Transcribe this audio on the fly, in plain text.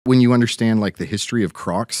when you understand like the history of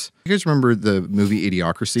Crocs. You guys remember the movie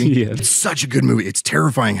Idiocracy? Yeah. It's such a good movie. It's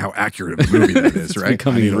terrifying how accurate of a movie that is, right?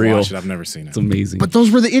 Becoming real. Watch it. I've never seen it. It's amazing. But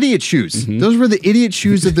those were the idiot shoes. Those were the idiot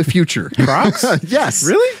shoes of the future. Crocs? Yes.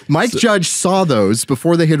 Really? Mike Judge saw those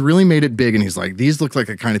before they had really made it big, and he's like, these look like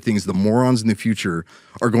the kind of things the morons in the future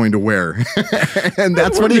are going to wear. And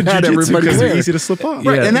that's what he had everybody because wear. they're easy to slip on.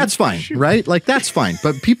 Right, Yeah. and that's fine, right? Like, that's fine.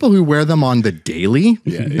 But people who wear them on the daily,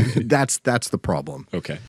 Yeah. that's the problem. Okay.